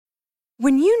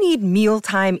When you need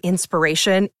mealtime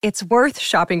inspiration, it's worth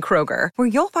shopping Kroger, where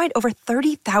you'll find over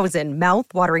 30,000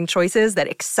 mouth-watering choices that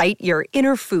excite your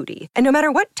inner foodie. And no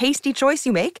matter what tasty choice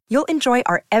you make, you'll enjoy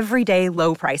our everyday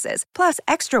low prices, plus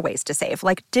extra ways to save,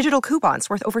 like digital coupons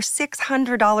worth over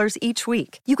 $600 each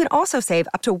week. You can also save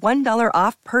up to $1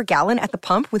 off per gallon at the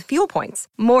pump with fuel points.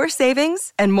 More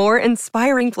savings and more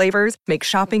inspiring flavors make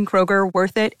shopping Kroger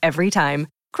worth it every time.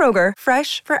 Kroger,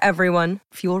 fresh for everyone.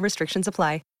 Fuel restrictions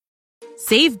apply.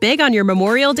 Save big on your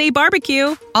Memorial Day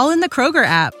barbecue, all in the Kroger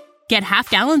app. Get half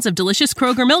gallons of delicious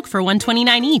Kroger milk for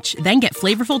 $1.29 each. Then get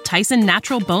flavorful Tyson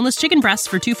natural boneless chicken breasts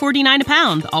for $2.49 a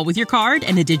pound, all with your card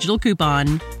and a digital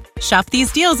coupon. Shop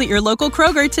these deals at your local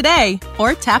Kroger today,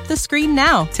 or tap the screen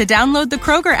now to download the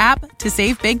Kroger app to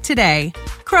save big today.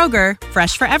 Kroger,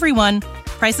 fresh for everyone.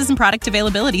 Prices and product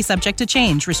availability subject to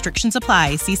change. Restrictions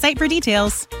apply. See site for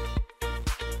details.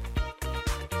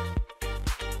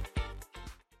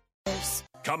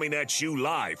 Coming at you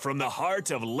live from the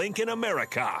heart of Lincoln,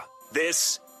 America.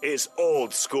 This is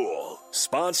Old School,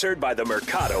 sponsored by the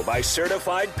Mercado by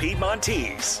Certified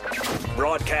Piedmontese.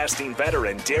 Broadcasting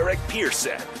veteran Derek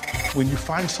Pearson. When you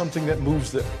find something that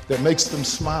moves them, that makes them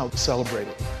smile, celebrate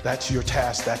it. That's your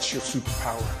task. That's your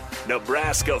superpower.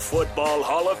 Nebraska Football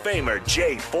Hall of Famer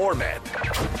Jay Foreman.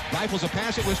 Rifles a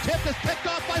pass. It was tipped. It's picked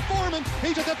off by Foreman.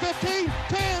 He's at the 15,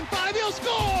 10, 5. He'll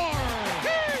score!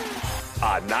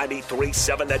 On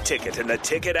 93.7 The Ticket and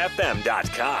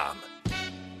theticketfm.com.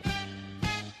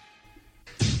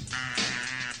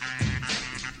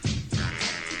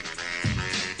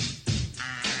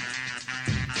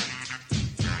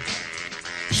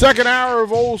 Second hour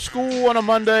of Old School on a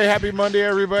Monday. Happy Monday,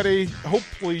 everybody.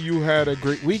 Hopefully you had a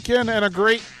great weekend and a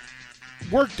great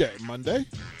workday Monday.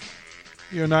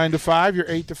 You're 9 to 5, you're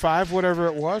 8 to 5, whatever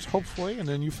it was, hopefully. And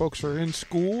then you folks are in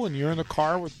school and you're in the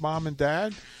car with mom and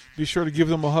dad. Be sure to give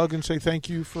them a hug and say thank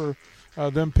you for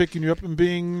them picking you up and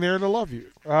being there to love you.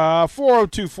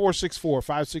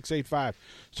 402-464-5685.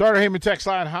 Starter Heyman text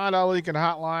line, Honda Lincoln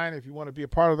hotline. If you want to be a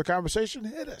part of the conversation,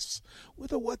 hit us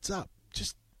with a what's up.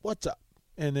 Just what's up.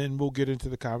 And then we'll get into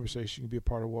the conversation. You can be a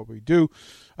part of what we do.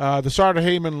 The Starter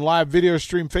Heyman live video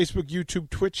stream, Facebook,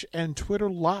 YouTube, Twitch, and Twitter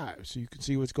live. So you can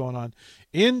see what's going on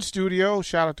in studio.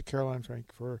 Shout out to Caroline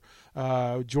Frank for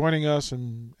joining us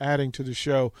and adding to the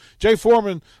show. Jay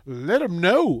Foreman, let them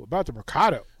know about the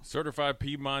Mercado. Certified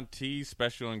Piedmontese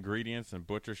special ingredients and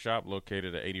butcher shop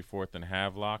located at 84th and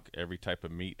Havelock. Every type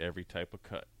of meat, every type of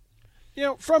cut. You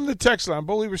know, from the text line,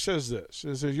 Believer says this.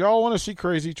 It says, y'all want to see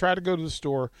crazy, try to go to the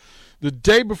store the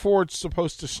day before it's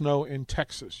supposed to snow in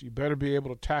Texas. You better be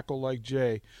able to tackle like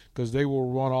Jay because they will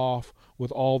run off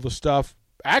with all the stuff.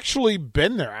 Actually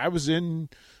been there. I was in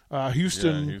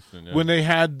Houston, when they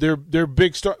had their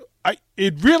big start.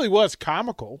 It really was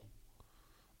comical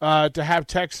to have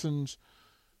Texans,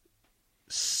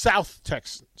 South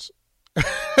Texans.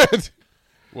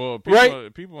 Well,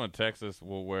 people in Texas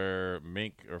will wear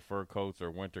mink or fur coats or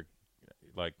winter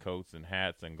like coats and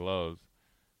hats and gloves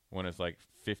when it's like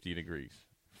 50 degrees,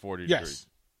 40 degrees.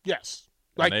 Yes.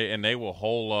 Like, and they will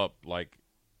hole up, like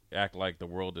act like the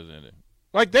world is in it.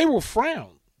 Like they will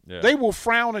frown. Yeah. They will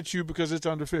frown at you because it's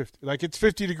under 50. Like it's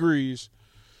 50 degrees.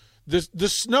 The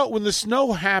snow, when the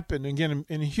snow happened, again,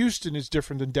 in Houston is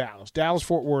different than Dallas.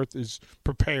 Dallas-Fort Worth is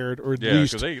prepared, or at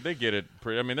least. Yeah, because they get it.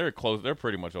 They're close. They're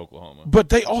pretty much Oklahoma. But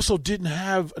they also didn't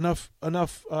have enough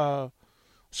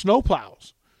snow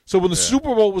plows. So when the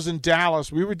Super Bowl was in Dallas,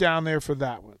 we were down there for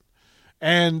that one.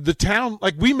 And the town,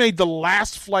 like we made the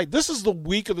last flight. This is the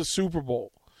week of the Super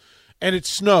Bowl. And it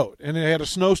snowed. And they had a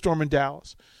snowstorm in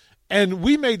Dallas. And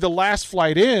we made the last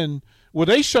flight in. Well,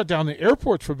 they shut down the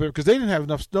airports for a bit because they didn't have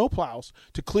enough snowplows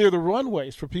to clear the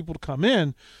runways for people to come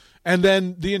in. And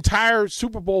then the entire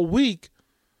Super Bowl week,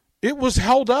 it was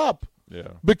held up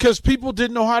because people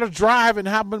didn't know how to drive and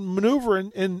how to maneuver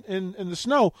in the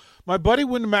snow. My buddy,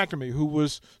 Win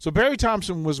McNamee, Barry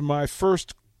Thompson was my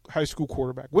first high school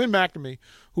quarterback. Win McNamee,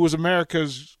 who was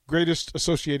America's greatest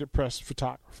Associated Press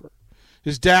photographer.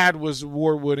 His dad was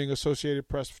award-winning Associated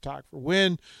Press photographer.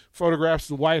 Win photographs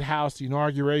the White House, the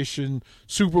inauguration,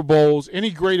 Super Bowls,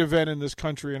 any great event in this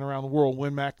country and around the world,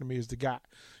 Win McNamee is the guy.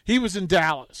 He was in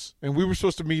Dallas, and we were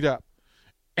supposed to meet up.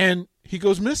 And he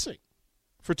goes missing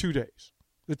for 2 days.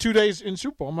 The 2 days in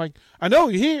Super Bowl. I'm like, I know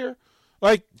you're here.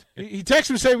 Like, he texted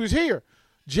me saying he was here.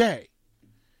 Jay,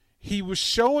 he was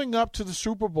showing up to the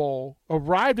Super Bowl,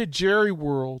 arrived at Jerry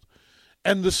World,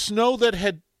 and the snow that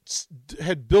had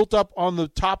built up on the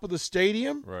top of the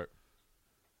stadium,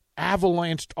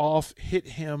 avalanched off, hit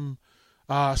him,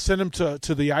 sent him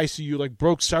to the ICU, like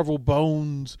broke several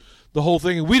bones. the whole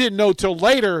thing. And we didn't know till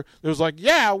later. It was like,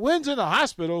 yeah, Wynn's in the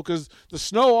hospital because the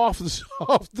snow off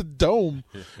the dome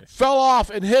fell off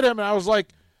and hit him. And I was like,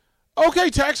 okay,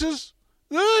 Texas,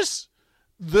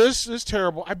 this is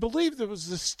terrible. I believe there was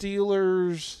the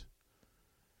Steelers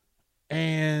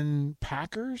and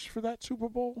Packers for that Super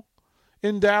Bowl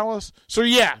in Dallas. So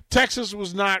yeah, Texas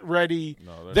was not ready.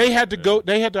 No, they had to go.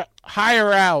 They had to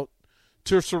hire out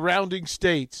to surrounding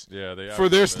states for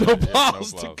their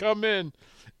snowplows to come in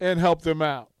and help them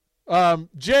out.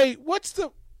 Jay,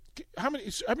 how many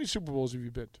Super Bowls have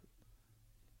you been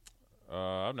to?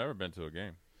 I've never been to a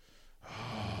game.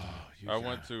 I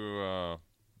went to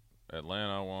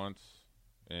Atlanta once,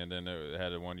 and then it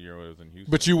had 1 year where it was in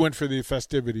Houston. But you went for the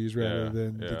festivities rather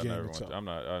than the game itself. I'm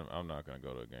not going to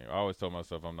go to a game. I always told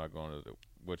myself I'm not going to,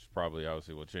 which probably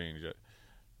obviously will change it.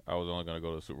 I was only going to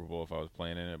go to the Super Bowl if I was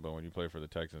playing in it, but when you play for the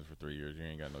Texans for 3 years, you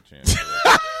ain't got no chance.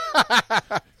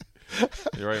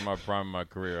 You're right in my prime of my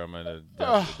career. I'm in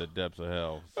the depths of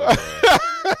hell. So,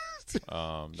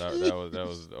 that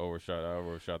was overshot. I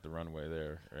overshot the runway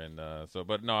there, and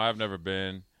but no, I've never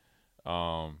been.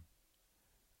 I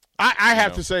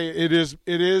have to say it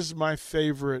is my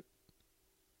favorite.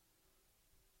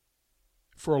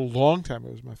 For a long time,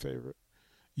 it was my favorite.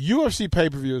 UFC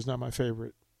pay-per-view is not my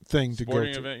favorite thing to go to.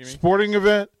 Event, you mean? Sporting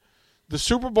event. The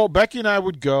Super Bowl, Becky and I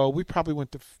would go. We probably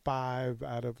went to 5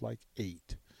 out of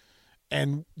 8.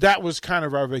 And that was kind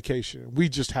of our vacation. We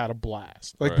just had a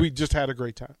blast. Right. We just had a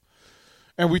great time.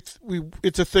 And we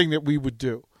it's a thing that we would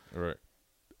do. Right.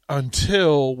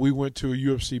 Until we went to a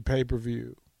UFC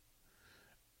pay-per-view.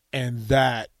 And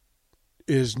that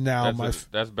is now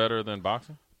that's better than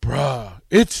boxing? Bruh,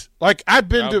 it's like I've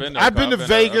been to Vegas. I've been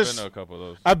to a couple of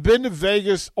those. I've been to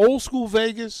Vegas, old school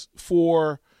Vegas,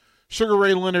 for Sugar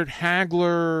Ray Leonard,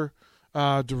 Hagler,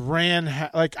 Duran.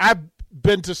 I've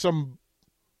been to some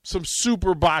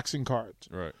super boxing cards.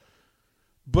 Right.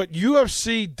 But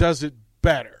UFC does it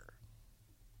better.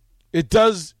 It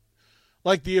does,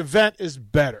 the event is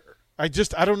better. I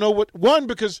don't know what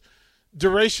because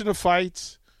duration of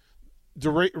fights,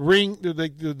 the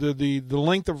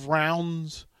length of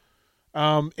rounds.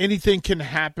 Anything can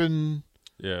happen.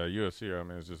 Yeah, UFC. I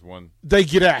mean, it's just one. They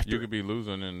get after. You could be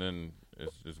losing, and then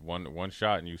it's just one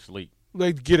shot, and you sleep.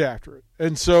 They get after it,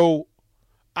 and so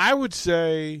I would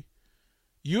say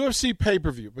UFC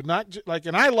pay-per-view, but not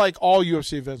and I like all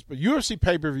UFC events, but UFC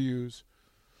pay-per-views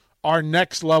are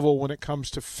next level when it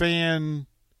comes to fan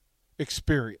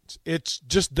experience. It's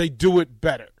just they do it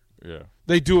better. Yeah,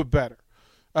 they do it better.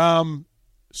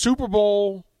 Super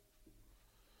Bowl.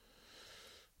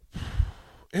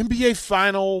 NBA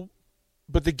final,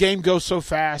 but the game goes so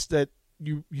fast that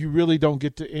you really don't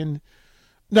get to end.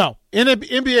 No,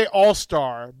 NBA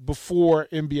All-Star before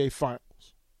NBA Finals.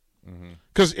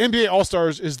 Because NBA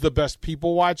All-Stars is the best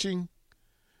people watching.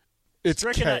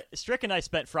 Strick and I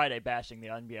spent Friday bashing the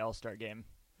NBA All-Star game.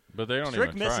 But they don't Strick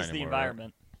even try misses anymore, the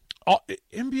environment. Right?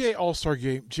 NBA All-Star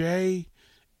game, Jay,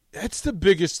 that's the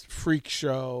biggest freak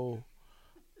show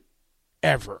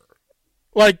ever.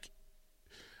 Like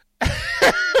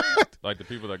the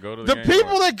people that go to the game?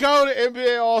 people that go to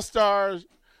NBA All-Stars,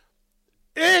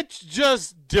 it's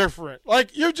just different.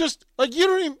 You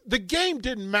don't even, the game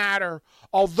didn't matter,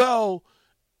 although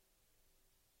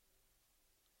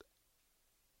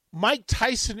Mike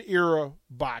Tyson era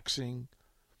boxing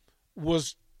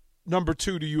was number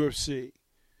 2 to UFC.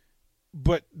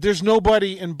 But there's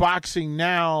nobody in boxing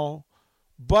now.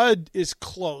 Bud is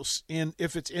close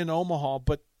if it's in Omaha,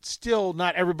 but still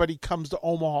not everybody comes to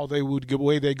Omaha. They would give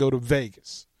away. They go to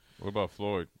Vegas. What about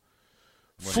Floyd?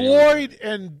 Floyd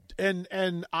and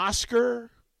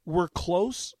Oscar were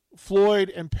close.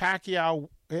 Floyd and Pacquiao,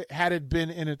 had it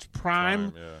been in its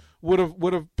prime, would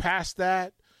have passed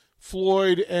that.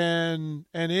 Floyd and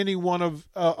any one of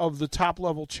the top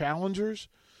level challengers,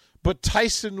 but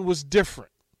Tyson was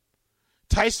different.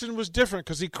 Tyson was different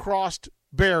because he crossed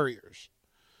barriers.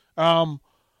 Holmes,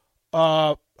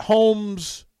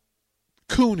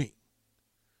 Cooney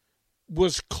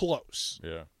was close.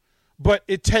 Yeah. But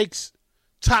it takes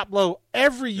top level.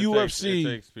 Every UFC. It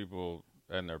takes people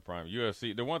in their prime.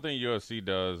 UFC. The one thing UFC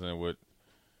does, and what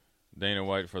Dana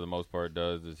White for the most part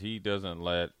does, is he doesn't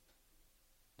let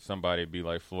somebody be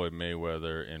like Floyd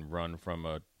Mayweather and run from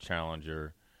a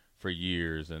challenger for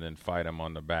years and then fight him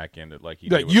on the back end like he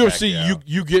did with UFC.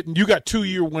 Pacquiao. You got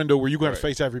 2-year window where you're going to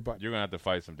face everybody. You're going to have to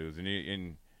fight some dudes,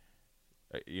 and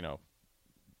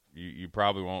you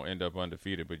probably won't end up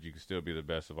undefeated, but you can still be the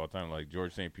best of all time. Like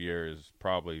Georges St. Pierre is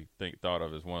probably thought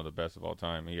of as one of the best of all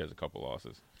time. He has a couple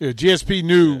losses. Yeah, GSP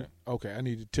knew. Yeah. Okay, I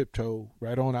need to tiptoe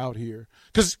right on out here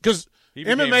because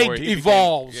MMA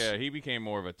evolves. He became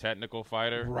more of a technical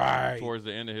fighter towards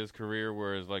the end of his career,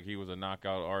 whereas like he was a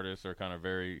knockout artist or kind of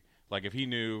very like if he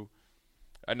knew.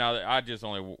 Now I just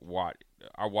only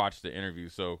watched the interview,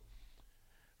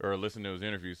 or listen to his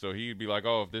interview. So he'd be like,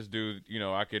 "Oh, if this dude,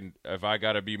 if I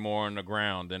got to be more on the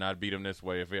ground, then I'd beat him this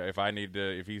way.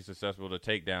 If he's successful to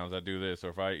takedowns, I'd do this. Or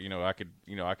if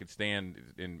I could stand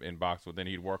in box, then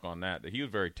he'd work on that. He was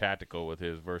very tactical with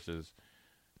his versus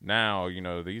now,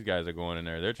 these guys are going in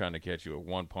there. They're trying to catch you with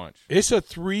one punch. It's a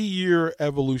 3-year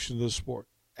evolution of the sport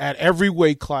at every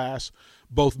weight class,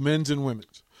 both men's and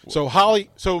women's. So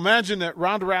imagine that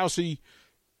Ronda Rousey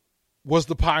was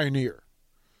the pioneer.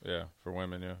 Yeah, for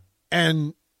women, yeah.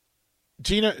 And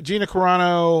Gina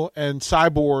Carano and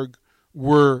Cyborg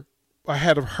were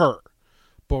ahead of her.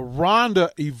 But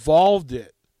Ronda evolved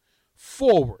it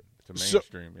forward. To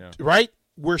mainstream, yeah. Right?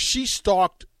 Where she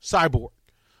stalked Cyborg.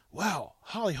 Well,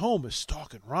 Holly Holm is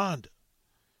stalking Ronda.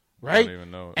 Right? I don't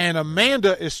even know it. And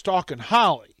Amanda is stalking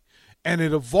Holly. And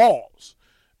it evolves.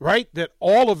 Right? That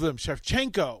all of them,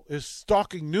 Shevchenko is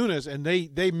stalking Nunes, and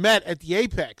they met at the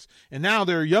Apex. And now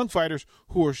there are young fighters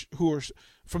who are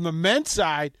from the men's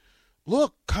side.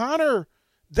 Look, Conor,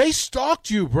 they stalked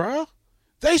you, bro.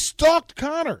 They stalked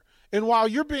Conor. And while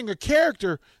you're being a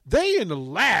character, they in the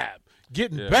lab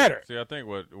getting better. See, I think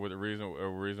what the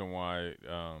reason why,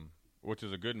 which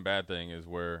is a good and bad thing, is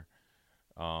where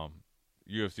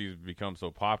UFC's become so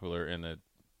popular and that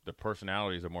the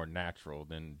personalities are more natural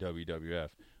than WWF.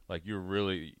 Like, you're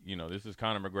really, this is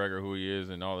Conor McGregor, who he is,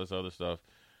 and all this other stuff.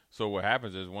 So what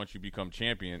happens is once you become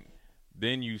champion,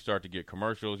 then you start to get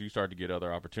commercials. You start to get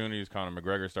other opportunities. Conor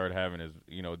McGregor started having his,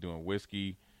 doing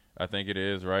whiskey, I think it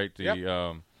is, right?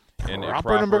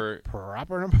 Proper number.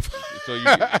 So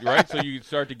you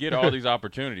start to get all these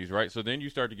opportunities, right? So then you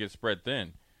start to get spread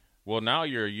thin. Well, now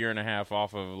you're a year and a half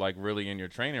off of, like, really in your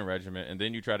training regimen, and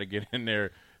then you try to get in there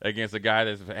against a guy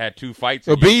that's had 2 fights.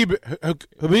 Habib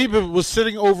was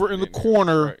sitting over in the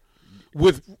corner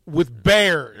with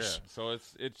bears. Yeah, so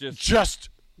it's just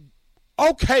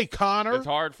okay, Conor. It's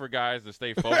hard for guys to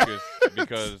stay focused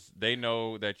because they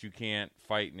know that you can't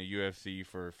fight in the UFC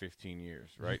for 15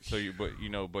 years, right? So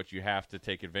but you have to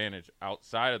take advantage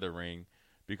outside of the ring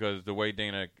because the way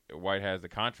Dana White has the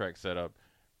contract set up,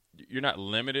 you're not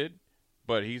limited,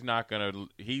 but he's not going to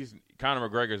 – Conor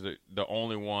McGregor's the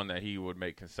only one that he would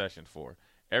make concessions for.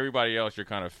 Everybody else, you're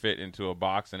kind of fit into a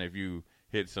box, and if you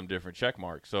hit some different check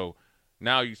marks. So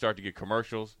now you start to get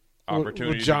commercials,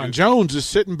 opportunities. John Jones is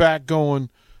sitting back going,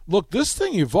 look, this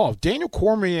thing evolved. Daniel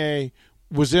Cormier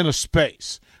was in a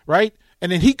space, right?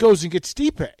 And then he goes and gets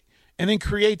Stipe and then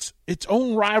creates its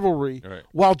own rivalry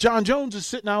while John Jones is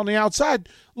sitting out on the outside.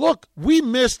 Look, we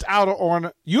missed out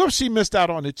on – UFC missed out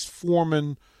on its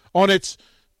Foreman, on its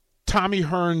Tommy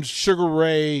Hearns, Sugar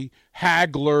Ray,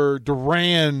 Hagler,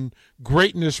 Duran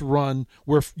greatness run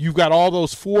where you've got all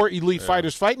those 4 elite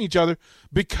fighters fighting each other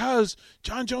because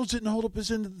John Jones didn't hold up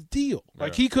his end of the deal.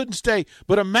 Like, he couldn't stay.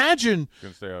 But imagine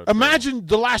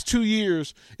the last 2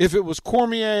 years if it was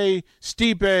Cormier,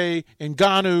 Stipe,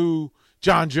 Ngannou,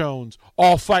 John Jones,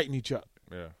 all fighting each other.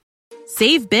 Yeah.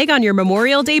 Save big on your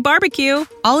Memorial Day barbecue,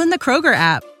 all in the Kroger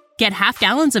app. Get half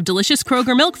gallons of delicious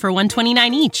Kroger milk for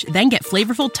 $1.29 each. Then get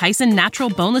flavorful Tyson natural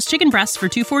boneless chicken breasts for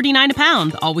 $2.49 a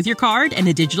pound, all with your card and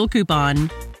a digital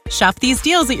coupon. Shop these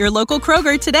deals at your local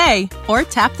Kroger today, or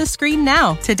tap the screen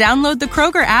now to download the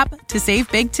Kroger app to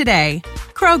save big today.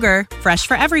 Kroger, fresh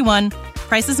for everyone.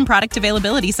 Prices and product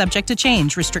availability subject to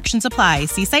change. Restrictions apply.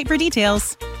 See site for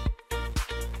details.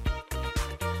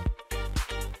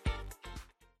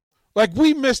 Like,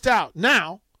 we missed out.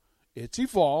 Now, it's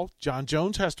evolved. John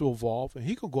Jones has to evolve, and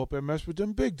he can go up and mess with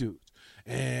them big dudes.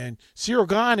 And Cyril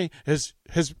Gane has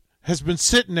been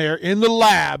sitting there in the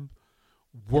lab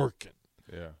working.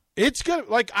 Yeah. It's good.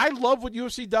 Like, I love what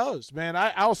UFC does, man.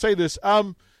 I'll say this.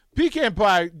 Pecan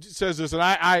Pie says this, and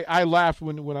I laughed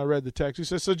when I read the text. He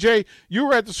says, so, Jay, you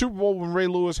were at the Super Bowl when Ray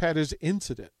Lewis had his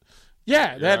incident.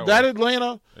 Yeah, that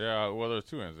Atlanta. Yeah, well, there's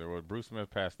 2 incidents. Well, Bruce Smith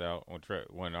passed out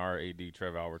when our AD,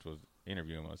 Trev Alberts, was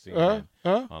interviewing on CNN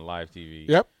on live TV.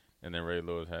 Yep. And then Ray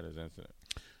Lewis had his incident.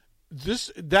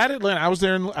 That Atlanta, I was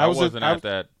there. I wasn't at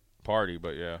that party,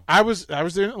 but yeah. I was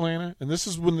there in Atlanta, and this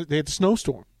is when they had the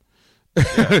snowstorm. They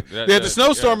had the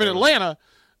snowstorm in Atlanta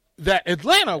that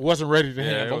Atlanta wasn't ready to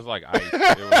handle. It was like ice.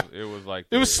 It was like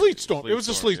it was sleet storm. It was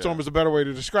a sleet storm is a better way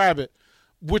to describe it,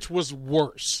 which was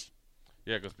worse.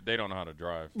 Yeah, because they don't know how to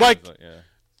drive. Like,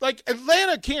 Like,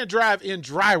 Atlanta can't drive in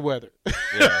dry weather.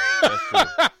 Yeah, that's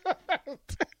true.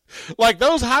 Like,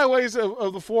 those highways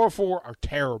of the 404 are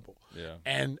terrible. Yeah.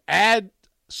 And add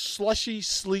slushy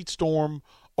sleet storm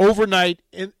overnight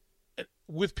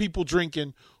with people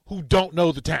drinking who don't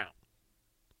know the town.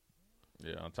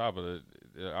 Yeah, on top of it,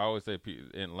 I always say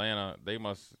Atlanta, they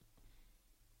must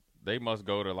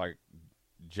go to, like,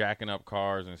 jacking up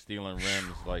cars and stealing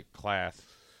rims like class.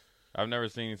 I've never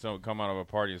seen someone come out of a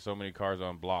party with so many cars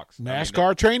on blocks.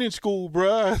 NASCAR training school,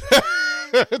 bruh.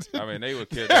 I mean, they would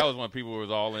kill. That was when people was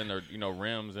all in their,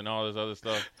 rims and all this other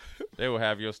stuff. They would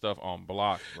have your stuff on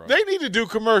blocks, bro. They need to do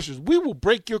commercials. We will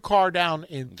break your car down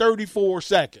in 34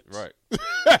 seconds. Right.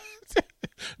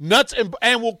 Nuts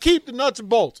and we'll keep the nuts and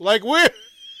bolts. Like, we're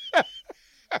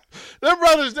them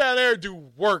brothers down there do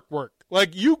work.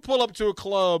 Like, you pull up to a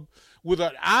club with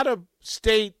an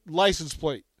out-of-state license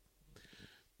plate,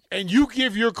 and you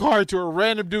give your car to a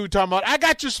random dude talking about, I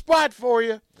got your spot for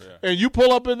you. Yeah. And you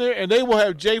pull up in there, and they will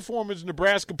have Jay Foreman's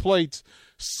Nebraska plates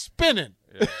spinning.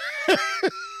 Yeah.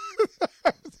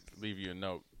 Leave you a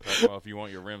note. Talk about if you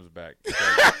want your rims back.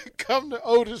 Come to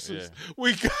Otis's. Yeah.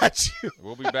 We got you.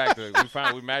 We'll be back.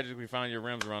 We magically found your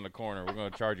rims around the corner. We're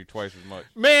going to charge you twice as much.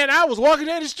 Man, I was walking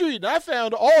down the street, and I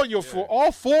found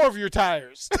all four of your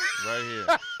tires. Right here.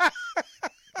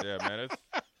 Yeah, man.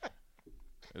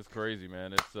 It's crazy,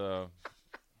 man. It's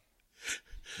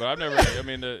but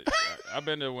I've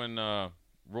been to when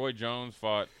Roy Jones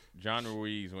fought John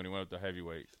Ruiz when he went up to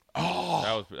heavyweight.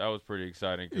 Oh, that was pretty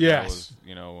exciting. Yes,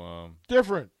 that was,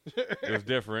 different. It was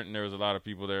different, and there was a lot of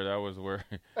people there. That was where,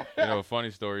 a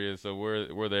funny story is. So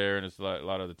we're there, and it's a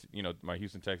lot of the my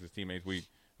Houston, Texas teammates. We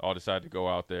all decided to go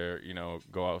out there,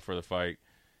 go out for the fight.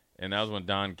 And that was when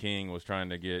Don King was trying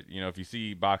to get, if you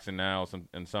see boxing now,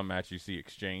 in some matches you see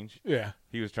exchange. Yeah.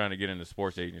 He was trying to get into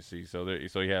sports agency. So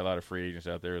he had a lot of free agents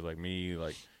out there, like me,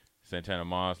 like Santana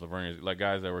Moss, Lavernius, like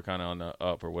guys that were kind of on the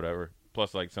up or whatever.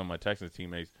 Plus, like some of my Texas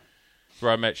teammates.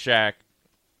 Where I met Shaq,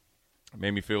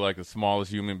 made me feel like the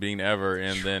smallest human being ever.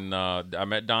 And then I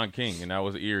met Don King, and that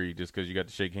was eerie just because you got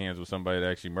to shake hands with somebody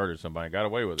that actually murdered somebody and got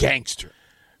away with it. Gangster.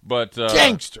 But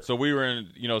gangster. So we were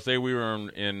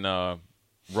in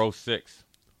row 6.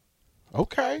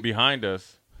 Okay. Behind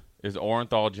us is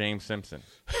Orenthal James Simpson,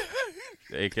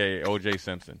 a.k.a. O.J.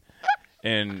 Simpson.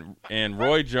 And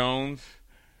Roy Jones,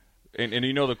 and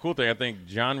the cool thing, I think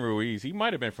John Ruiz, he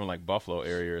might have been from, like, Buffalo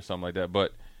area or something like that,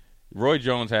 but Roy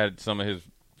Jones had some of his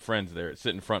friends there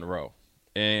sitting front row.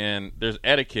 And there's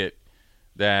etiquette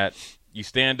that you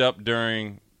stand up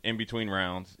in between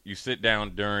rounds, you sit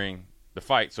down during the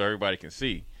fight so everybody can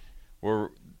see.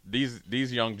 Where these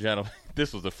young gentlemen,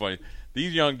 this was the funny.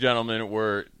 These young gentlemen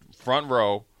were front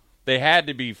row. They had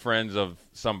to be friends of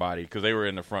somebody because they were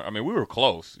in the front. I mean, we were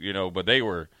close, but they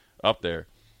were up there.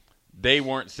 They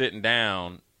weren't sitting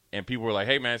down, and people were like,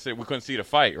 "Hey, man, we couldn't see the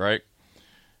fight, right?"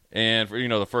 And for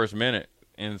the first minute,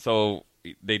 and so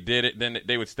they did it. Then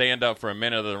they would stand up for a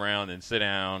minute of the round and sit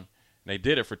down. And they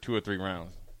did it for 2 or 3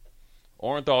 rounds.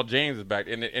 Orenthal James is back,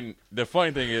 and the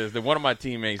funny thing is that one of my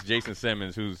teammates, Jason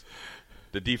Simmons, who's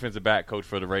the defensive back coach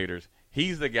for the Raiders,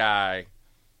 he's the guy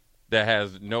that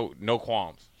has no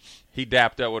qualms. He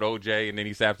dapped up with OJ, and then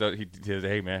he sapped up. He says,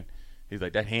 "Hey, man," he's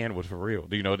like, "that hand was for real.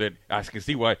 That I can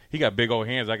see why he got big old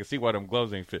hands. I can see why them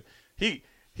gloves ain't fit." He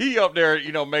up there,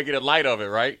 making a light of it,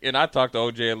 right? And I talked to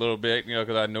OJ a little bit,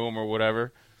 because I knew him or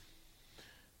whatever.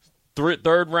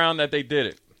 Third round that they did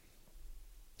it,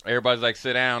 everybody's like,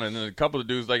 "Sit down," and then a couple of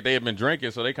dudes, like, they had been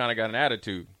drinking, so they kind of got an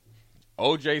attitude.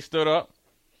 OJ stood up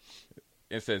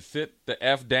and said, "Sit the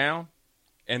F down,"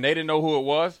 and they didn't know who it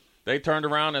was. They turned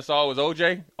around and saw it was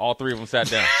OJ. All 3 of them sat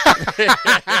down.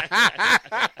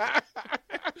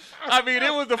 I mean,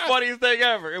 it was the funniest thing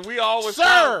ever. And we all was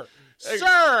Sir!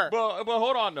 But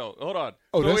hold on, though. Hold on.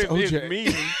 Oh, so that's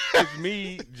OJ. It's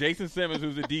me, Jason Simmons,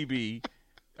 who's a DB,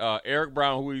 Eric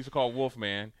Brown, who we used to call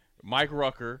Wolfman, Mike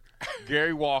Rucker,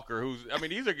 Gary Walker,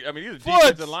 these are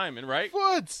defensive linemen, right?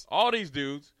 Foots. All these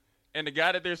dudes. And the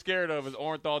guy that they're scared of is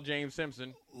Orenthal James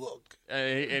Simpson. Look,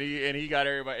 and he got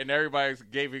everybody, and everybody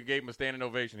gave him a standing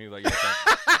ovation. He was like, "Yeah,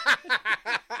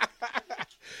 thank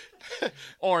you."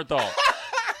 Orenthal,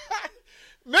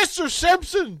 Mr.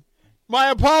 Simpson, my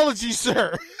apologies,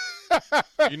 sir.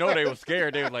 They were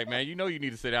scared. They were like, "Man, you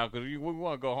need to sit down because we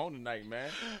want to go home tonight, man."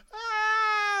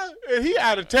 And he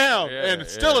out of town and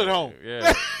still at home.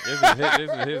 Yeah, this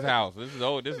is his house. This is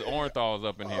Orenthal's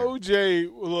up in here. OJ,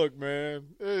 look, man,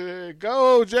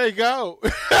 go OJ, go.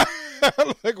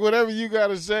 Like whatever you got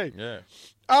to say.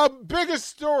 Yeah. Biggest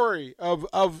story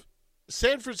of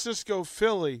San Francisco,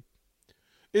 Philly.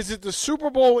 Is it the Super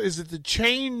Bowl? Is it the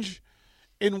change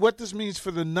in what this means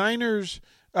for the Niners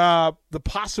the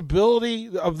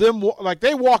possibility of them, like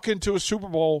they walk into a Super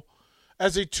Bowl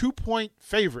as a 2-point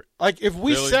favorite. Like if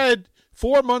we said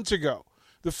 4 months ago,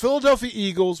 the Philadelphia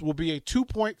Eagles will be a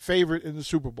 2-point favorite in the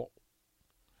Super Bowl.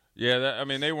 Yeah,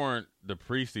 they weren't the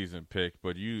preseason pick,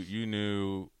 but you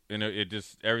knew,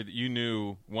 you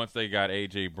knew once they got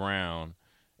A.J. Brown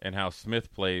and how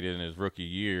Smith played in his rookie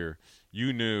year,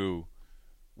 you knew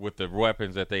with the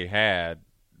weapons that they had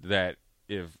that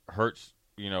if Hurts,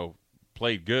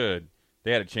 played good,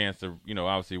 they had a chance to,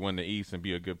 obviously win the East and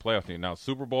be a good playoff team. Now,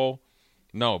 Super Bowl,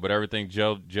 no, but everything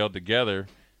gelled together,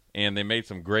 and they made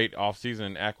some great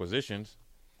offseason acquisitions.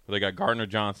 They got Gardner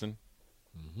Johnson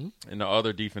and the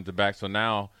other defensive back. So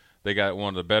now they got one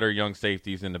of the better young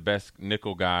safeties and the best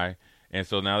nickel guy. And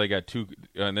so now they got two,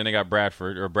 and then they got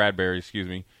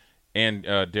Bradbury, and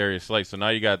Darius Slay. So now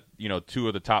you got, two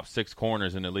of the top 6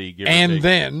 corners in the league. But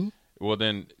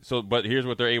here's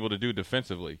what they're able to do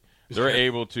defensively. They're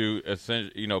able to,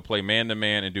 play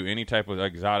man-to-man and do any type of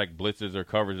exotic blitzes or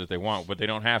coverage that they want, but they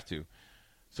don't have to.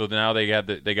 So now they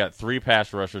got 3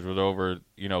 pass rushers with over,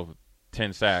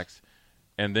 10 sacks,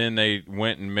 and then they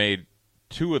went and made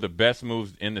 2 of the best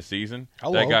moves in the season.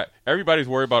 Everybody's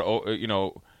worried about,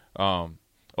 Odell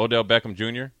Beckham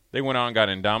Jr. They went out and got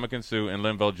Ndamukong Suh and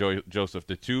Linval Joseph,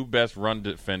 the 2 best run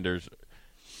defenders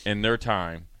in their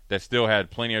time that still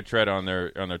had plenty of tread on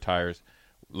their tires.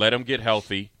 Let them get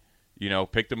healthy.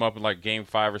 Picked them up in like game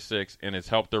 5 or 6, and it's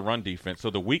helped their run defense. So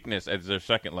the weakness at their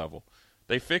second level,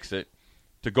 they fix it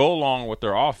to go along with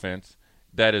their offense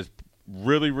that is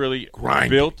really, really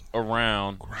built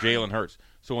around Jalen Hurts.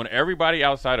 So when everybody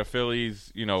outside of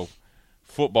Philly's,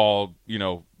 football,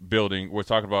 building, we're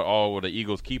talking about, will the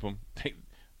Eagles keep him?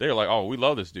 They're like, we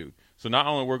love this dude. So not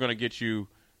only we're going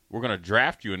to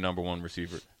draft you a number 1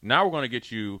 receiver. Now we're going to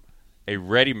get you a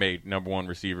ready-made number 1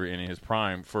 receiver in his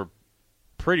prime for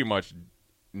pretty much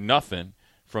nothing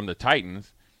from the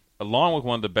Titans, along with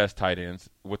one of the best tight ends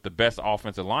with the best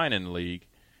offensive line in the league.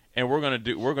 And we're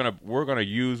gonna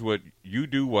use what you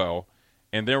do well,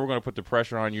 and then we're gonna put the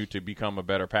pressure on you to become a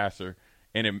better passer.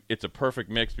 And it's a perfect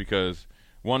mix because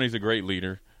 1, he's a great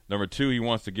leader. Number 2, he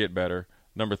wants to get better.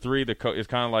 Number 3, it's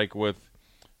kind of like with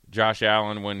Josh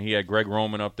Allen when he had Greg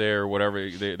Roman up there or whatever.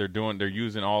 They're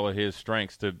using all of his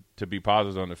strengths to be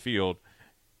positives on the field.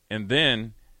 And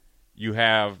then you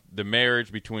have the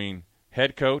marriage between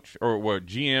head coach or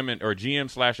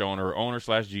GM/owner or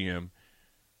owner/GM,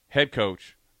 head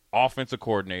coach, offensive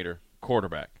coordinator,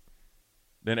 quarterback.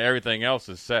 Then everything else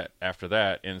is set after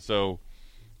that. And so,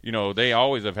 they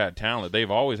always have had talent. They've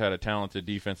always had a talented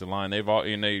defensive line.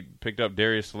 They picked up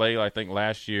Darius Slay, I think,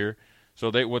 last year.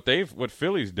 So what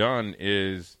Philly's done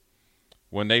is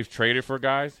when they've traded for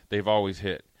guys, they've always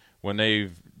hit. When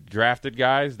they've drafted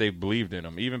guys, they've believed in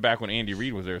them, even back when Andy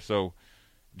Reid was there. So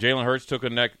Jalen Hurts took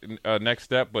a next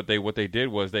step, but what they did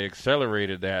was they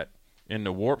accelerated that in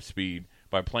the warp speed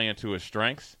by playing to his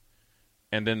strengths,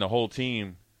 and then the whole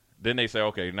team, then they say,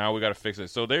 okay, now we got to fix it.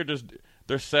 So they're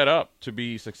set up to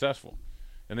be successful.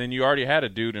 And then you already had a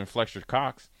dude in Fletcher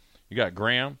Cox. You got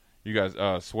Graham. You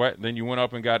got Sweat. Then you went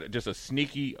up and got just a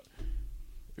sneaky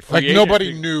like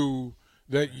nobody knew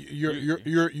that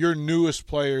your newest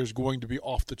player is going to be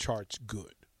off the charts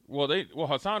good. Well,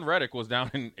 Hassan Reddick was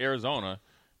down in Arizona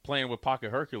playing with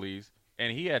Pocket Hercules,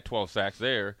 and he had 12 sacks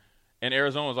there. And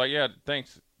Arizona was like, yeah,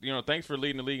 thanks. Thanks for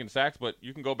leading the league in sacks, but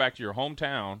you can go back to your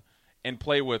hometown and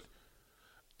play with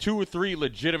 2 or 3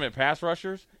 legitimate pass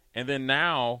rushers, and then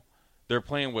now they're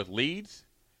playing with leads.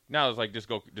 Now it's like just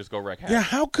go wreck havoc. Yeah,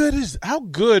 how good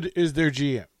is their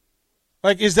GM?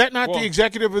 Like, is that not the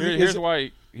executive of the? Here's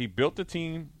why he built the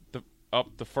team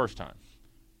up the first time.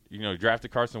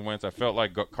 Drafted Carson Wentz. I felt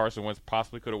like Carson Wentz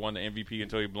possibly could have won the MVP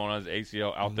until he blown out his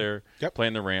ACL out there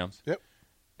playing the Rams. Yep.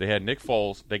 They had Nick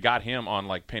Foles. They got him on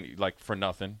for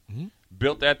nothing. Mm-hmm.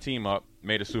 Built that team up,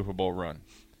 made a Super Bowl run.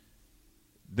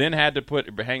 Then had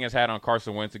to hang his hat on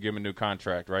Carson Wentz to give him a new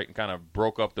contract, right? And kind of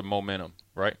broke up the momentum,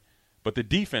 right? But the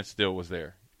defense still was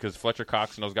there because Fletcher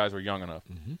Cox and those guys were young enough.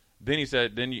 Mm-hmm. Then he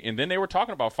said, then they were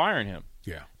talking about firing him.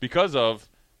 Yeah. Because of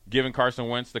giving Carson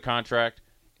Wentz the contract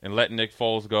and letting Nick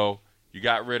Foles go. You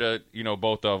got rid of,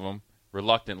 both of them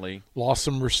reluctantly. Lost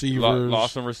some receivers.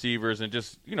 Lost some receivers and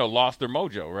just, lost their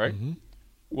mojo, right? Mm-hmm.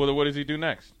 Well, what does he do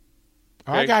next?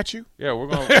 Okay. I got you. Yeah, we're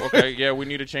going to – okay, yeah, we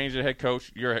need to change the head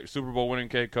coach. You're a Super Bowl winning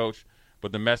head coach,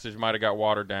 but the message might have got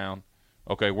watered down.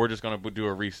 Okay, we're just going to do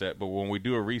a reset. But when we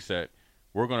do a reset,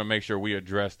 we're going to make sure we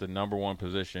address the number 1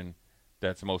 position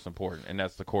that's most important, and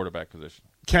that's the quarterback position.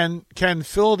 Can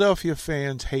Philadelphia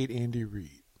fans hate Andy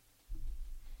Reid?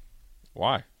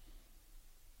 Why?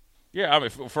 Yeah,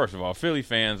 first of all, Philly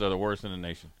fans are the worst in the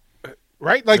nation.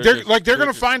 right? Like they're going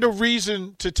to find a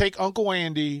reason to take Uncle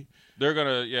Andy. They're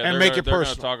gonna make it personal. They're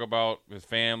gonna talk about his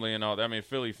family and all that. I mean,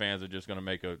 Philly fans are just gonna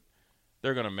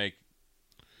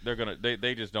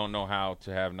they just don't know how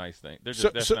to have nice things.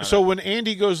 So when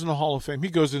Andy goes in the Hall of Fame, he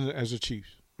goes in as a Chiefs,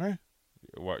 right?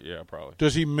 What? Yeah, probably.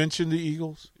 Does he mention the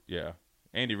Eagles? Yeah,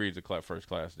 Andy Reid's a first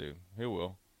class dude. He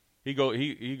will. He goes.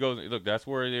 Look, that's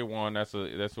where they won. That's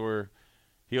where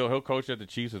he'll coach at the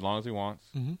Chiefs as long as he wants,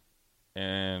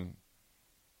 and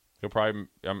he'll probably.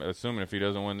 I'm assuming if he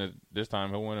doesn't win this time,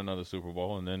 he'll win another Super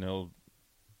Bowl, and then he'll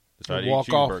decide to eat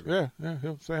cheeseburger. Yeah.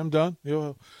 He'll say, "I'm done."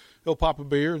 He'll pop a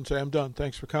beer and say, "I'm done.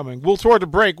 Thanks for coming." We'll throw it to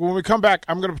break. When we come back,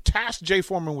 I'm going to task Jay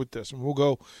Foreman with this, and we'll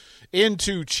go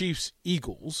into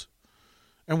Chiefs-Eagles,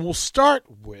 and we'll start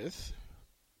with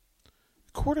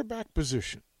quarterback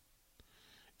position.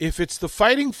 If it's the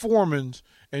Fighting Foremans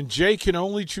and Jay can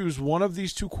only choose one of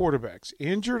these two quarterbacks,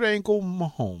 injured ankle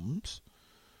Mahomes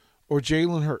or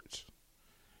Jalen Hurts,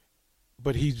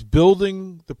 but he's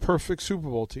building the perfect Super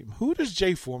Bowl team, who does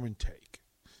Jay Foreman take?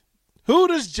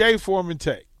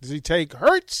 Does he take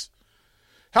Hurts,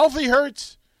 healthy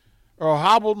Hurts, or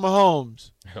hobbled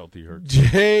Mahomes? Healthy Hurts.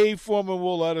 Jay Foreman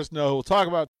will let us know. We'll talk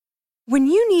about. When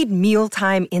you need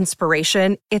mealtime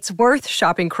inspiration, it's worth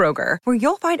shopping Kroger, where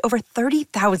you'll find over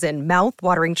 30,000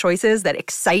 mouth-watering choices that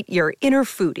excite your inner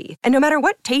foodie. And no matter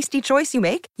what tasty choice you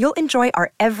make, you'll enjoy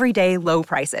our everyday low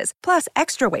prices, plus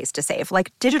extra ways to save,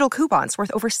 like digital coupons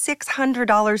worth over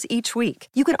 $600 each week.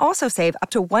 You can also save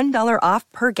up to $1 off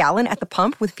per gallon at the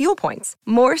pump with fuel points.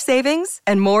 More savings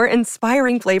and more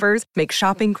inspiring flavors make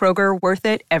shopping Kroger worth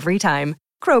it every time.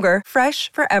 Kroger,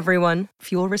 fresh for everyone.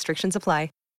 Fuel restrictions apply.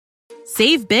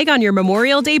 Save big on your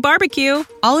Memorial Day barbecue,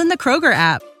 all in the Kroger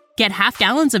app. Get half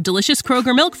gallons of delicious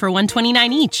Kroger milk for $1.29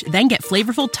 each. Then get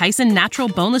flavorful Tyson natural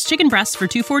boneless chicken breasts for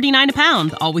 $2.49 a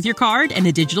pound, all with your card and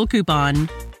a digital coupon.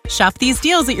 Shop these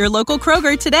deals at your local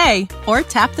Kroger today, or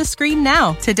tap the screen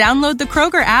now to download the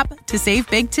Kroger app to save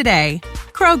big today.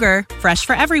 Kroger, fresh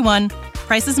for everyone.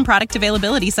 Prices and product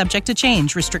availability subject to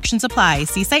change. Restrictions apply.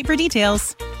 See site for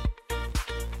details.